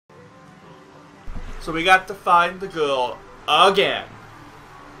So we got to find the girl again.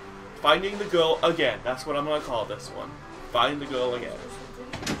 Finding the girl again. That's what I'm gonna call this one. Find the girl again.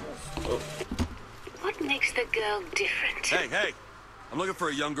 Oh. What makes the girl different? Hey! I'm looking for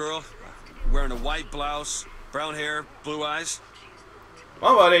a young girl. Wearing a white blouse, brown hair, blue eyes. Come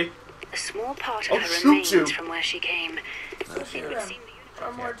on, buddy. A small part of her shoot remains from where she came. It would seem the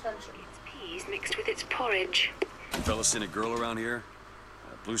For more attention. it's peas mixed with its porridge. Fella seen a girl around here?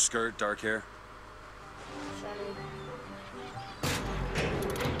 Blue skirt, dark hair.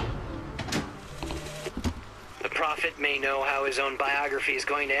 The prophet may know how his own biography is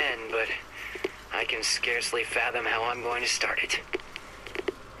going to end, but I can scarcely fathom how I'm going to start it.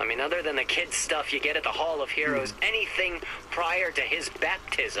 I mean, other than the kid stuff you get at the Hall of Heroes, anything prior to his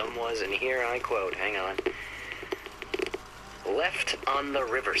baptism was, and here I quote, hang on, left on the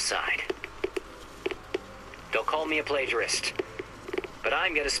riverside. They'll call me a plagiarist, but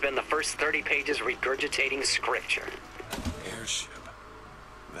I'm going to spend the first 30 pages regurgitating scripture. Airship.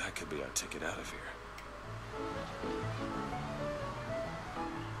 That could be our ticket out of here.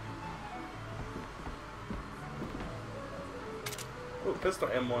 Oh, pistol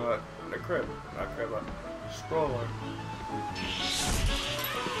ammo in a crib. Not crib, a stroller.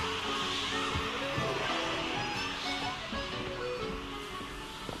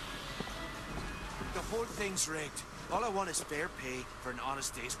 The whole thing's rigged. All I want is fair pay for an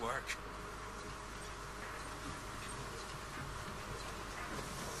honest day's work.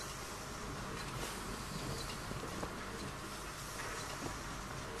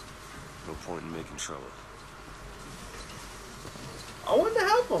 No point in making trouble. I wanted to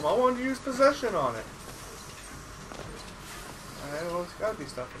help him. I wanted to use possession on it. Well, it's gotta be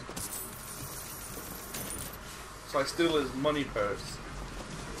stuff in. So I steal his money purse.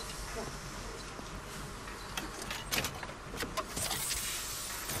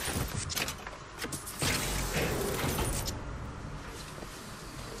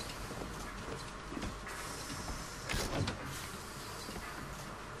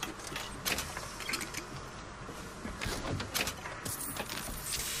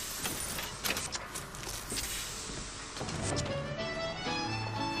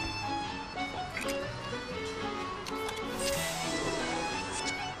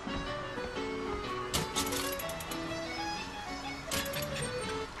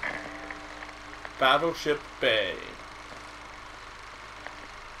 Battleship Bay.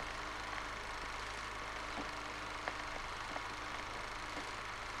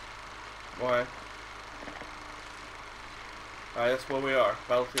 Why? Alright, that's where we are.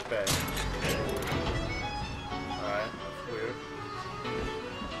 Battleship Bay. Alright, that's weird.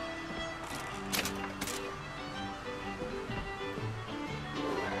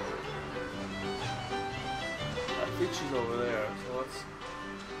 I think she's over there, so let's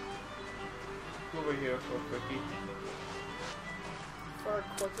over here for a quickie. For a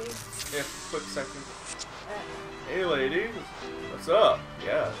quickie? Yeah, quick second. Hey ladies, what's up?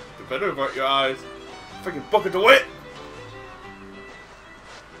 Yeah, you better avert your eyes. Freaking bucket to wit!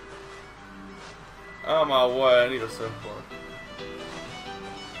 On my way, I need a surfboard.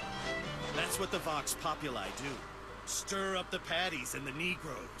 That's what the Vox Populi do. Stir up the paddies and the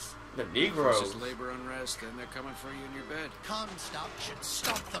Negroes. The Negroes? This is labor unrest, and they're coming for you in your bed. Comstock should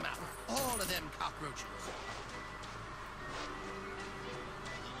stomp them out. All of them cockroaches.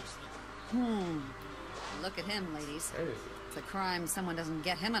 Look at him, ladies. Hey. It's a crime someone doesn't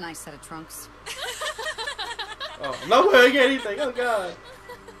get him a nice set of trunks. Oh, I'm not wearing anything, oh god.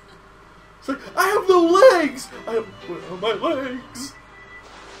 It's like, I have no legs! I have, where are my legs?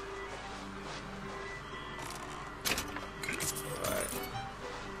 Alright.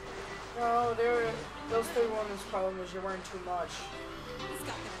 No, those 3-1's problem is you're wearing too much. He's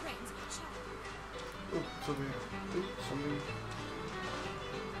got the brains of a child. Ooh, something. Ooh, something.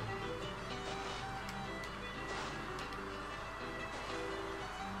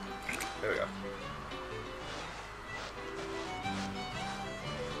 There we go.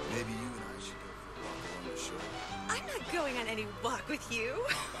 Maybe you and I should go for a walk along the shore. I'm not going on any walk with you.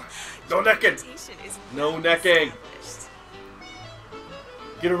 No necking! Invitation is No well necking! established.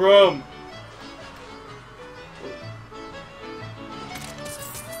 Get a room!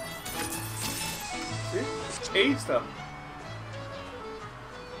 See? A stuff.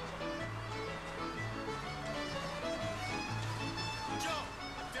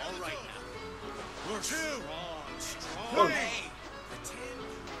 All right now. We're strong. Oh. Hey! Pretend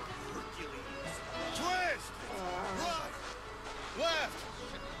Hercules. Twist! Right! Left!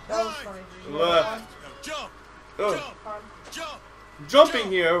 That was funny. Did you hear Left. that one? Now jump! Oh. Jump! Jump! Jumping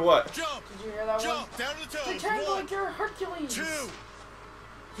here or what? Jump! Did you hear that one? Jump! Down to the toes! Pretend 1, like you're Hercules. 2,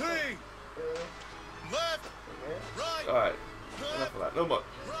 3. Left. Right. Alright. Enough of that. No more.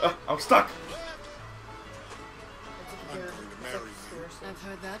 I'm stuck. I'm going to marry you. I've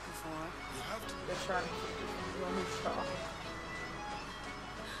heard that before. You have to. They're trying to keep you from doing stuff.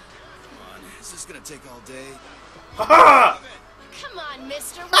 Come on, is this gonna take all day? Ha Come on,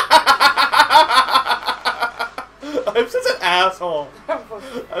 mister. I'm such an asshole.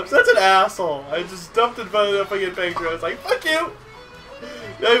 I'm such an asshole. I just dumped in front of the fucking picture. I was like, fuck you.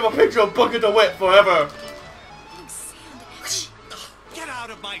 Now you have a picture of Booker DeWitt forever. Get out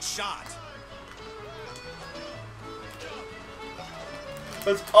of my shot.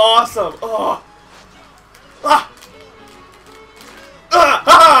 That's awesome. Oh. Ah.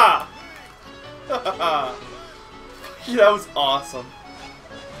 Ah. Ha. Yeah, that was awesome.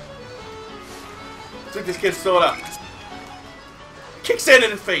 Took this kid's soda. Kick sand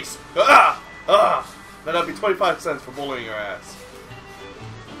in his face. Ah. Ah. That'd be 25 cents for bullying your ass.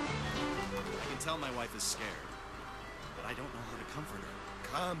 I can tell my wife is scared, but I don't know how to comfort her.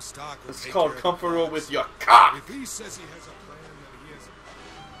 Comstock will It's take called care of comfort her the with rest. your cock. If he says he has a plan that he isn't.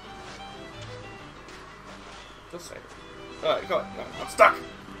 Just say it. Alright, go on. No, I'm stuck.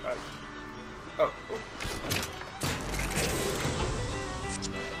 Alright. Oh.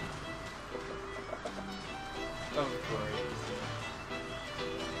 Oh, great.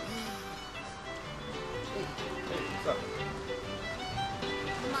 Hey, what's up?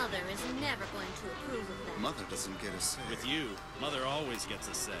 Mother is never going to approve of that. Mother doesn't get a say. With you, Mother always gets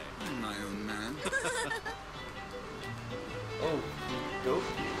a say. I'm my own man. Oh, dope.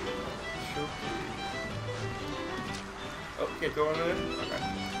 Sure. Oh, can't go on there? Okay.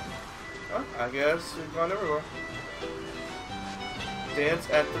 Well, I guess we've gone everywhere. Dance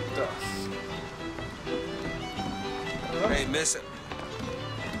at the dusk. Hey, miss it.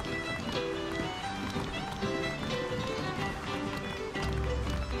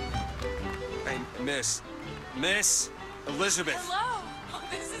 Hey, Miss Elizabeth. Hello. Oh,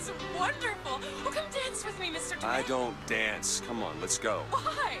 this is wonderful. Oh, come dance with me, Mr. DeWitt. I don't dance. Come on, let's go.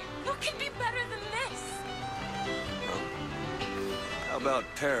 Why? What can be better than this? How about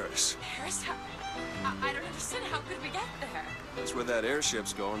Paris? Paris? I don't understand. How could we get there? That's where that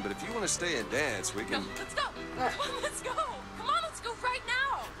airship's going, but if you want to stay and dance, we No, can... let's go. Come on, let's go. Come on, let's go right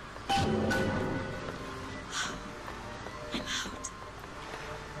now. I'm out.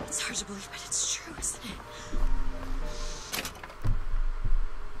 It's hard to believe, but it's true, isn't it?